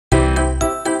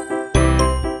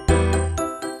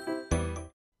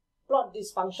plot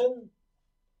this function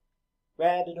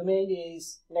where the domain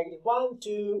is -1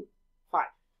 to 5.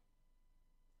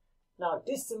 Now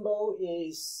this symbol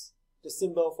is the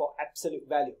symbol for absolute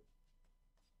value.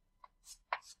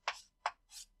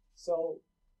 So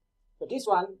for this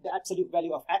one, the absolute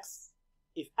value of x,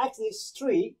 if x is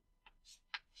 3,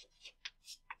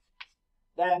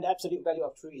 then the absolute value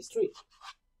of 3 is 3.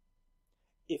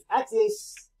 If x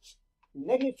is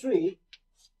 -3,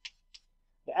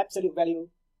 the absolute value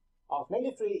of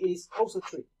 -3 is also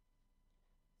 3.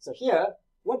 So here,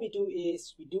 what we do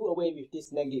is we do away with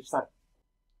this negative sign.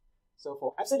 So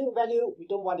for absolute value, we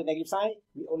don't want the negative sign.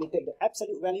 We only take the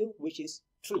absolute value, which is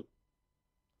 3.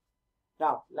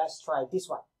 Now, let's try this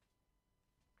one.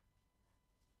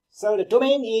 So the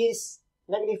domain is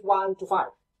 -1 to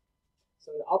 5.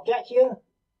 So the object here,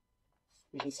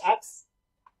 which is x,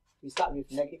 we start with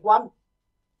 -1,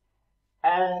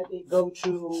 and it goes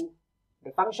through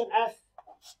the function f,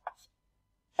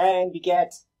 and we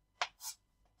get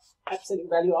absolute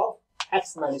value of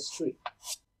x minus 3.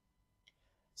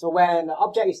 So when the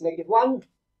object is -1,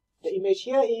 the image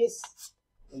here is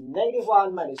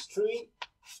 -1 minus 3.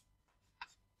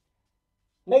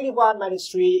 -1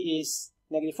 minus 3 is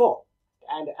 -4,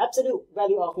 and the absolute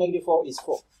value of -4 is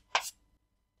 4.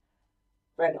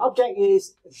 When the object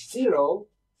is 0,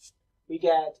 we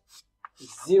get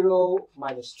 0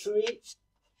 minus 3,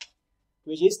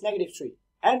 which is -3,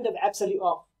 and the absolute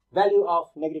value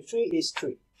of -3 is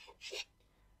 3.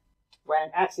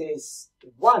 When x is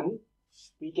 1,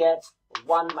 we get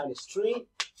 1 minus 3,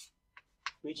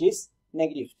 which is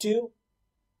 -2,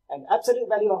 and the absolute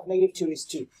value of -2 is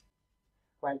 2.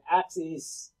 When x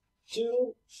is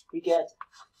 2, we get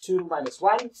 2 minus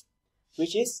 1,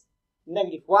 which is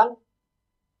 -1.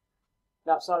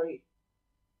 Now, sorry,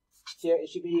 here it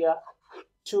should be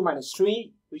 2 minus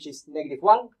 3, which is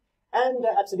 -1, and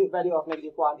the absolute value of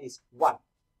 -1 is 1.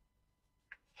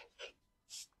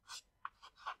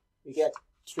 We get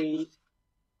 3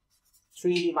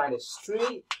 minus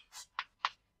 3,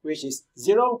 which is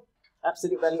 0.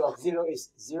 Absolute value of 0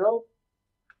 is 0.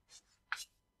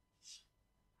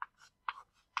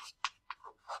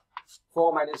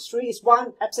 Four minus 3 is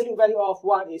 1. Absolute value of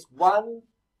 1 is 1.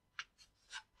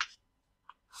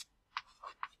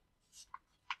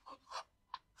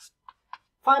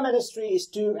 Five minus 3 is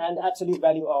 2, and the absolute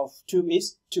value of 2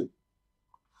 is 2.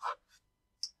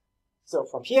 So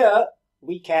from here,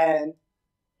 we can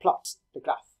plot the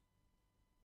graph.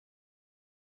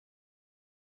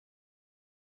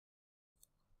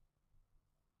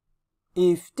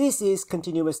 If this is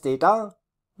continuous data,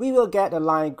 we will get a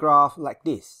line graph like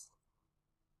this.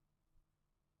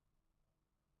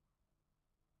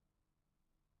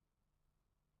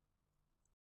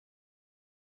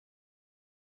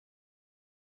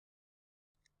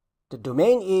 The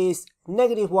domain is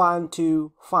 -1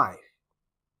 to 5.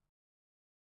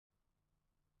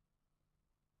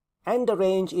 And the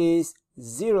range is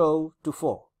 0 to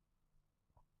 4.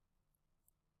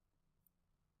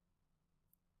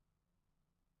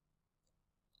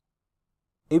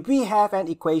 If we have an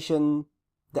equation,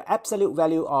 the absolute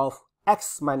value of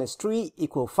x minus 3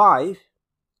 equals 5,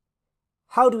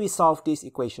 how do we solve this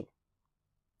equation?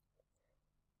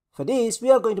 For this, we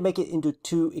are going to make it into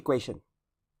two equations.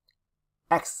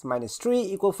 X minus 3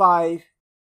 equals 5,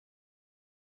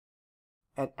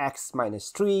 and x minus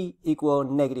 3 equals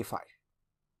 -5.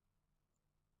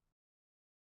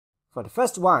 For the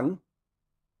first one,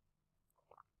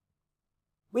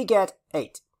 we get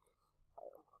 8.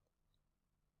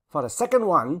 For the second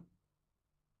one,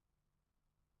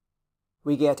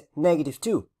 we get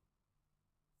 -2.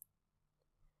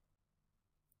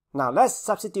 Now let's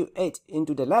substitute 8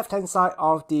 into the left-hand side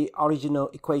of the original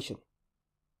equation.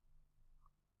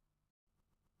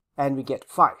 And we get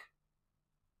 5.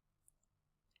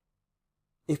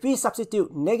 If we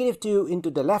substitute -2 into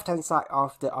the left-hand side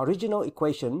of the original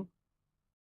equation,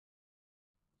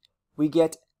 we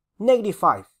get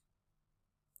 -5.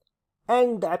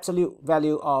 And the absolute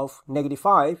value of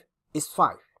 -5 is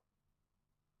 5.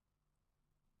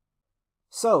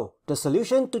 So the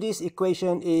solution to this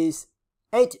equation is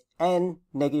 8 and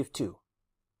 -2.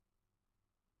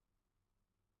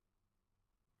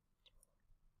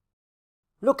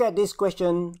 Look at this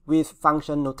question with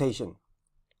function notation.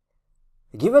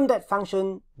 Given that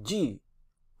function g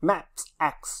maps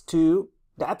x to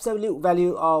the absolute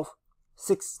value of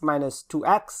 6 minus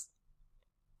 2x,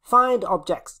 find the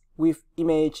objects with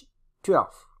image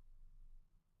 12.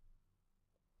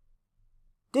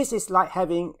 This is like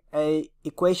having an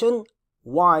equation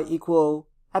y equal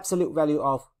absolute value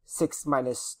of 6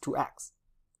 minus 2x.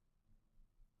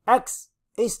 X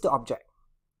is the object,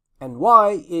 and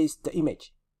y is the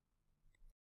image.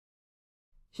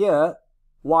 Here,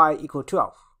 y equals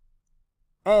 12.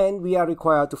 And we are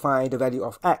required to find the value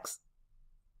of x.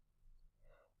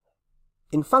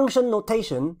 In function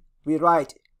notation, we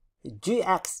write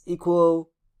gx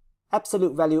equal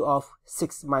absolute value of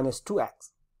 6 minus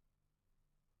 2x.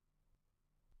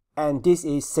 And this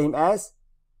is same as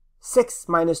 6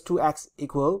 minus 2x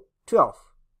equal 12.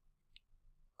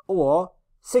 Or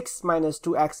 6 minus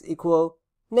 2x equal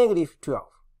negative 12.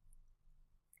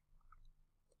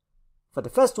 For the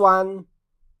first one,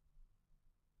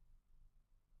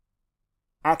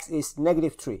 x is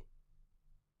negative 3.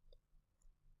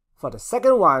 For the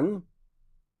second one,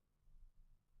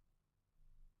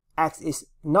 x is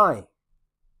 9.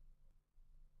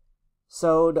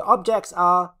 So the objects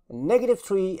are negative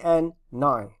 3 and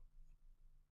 9.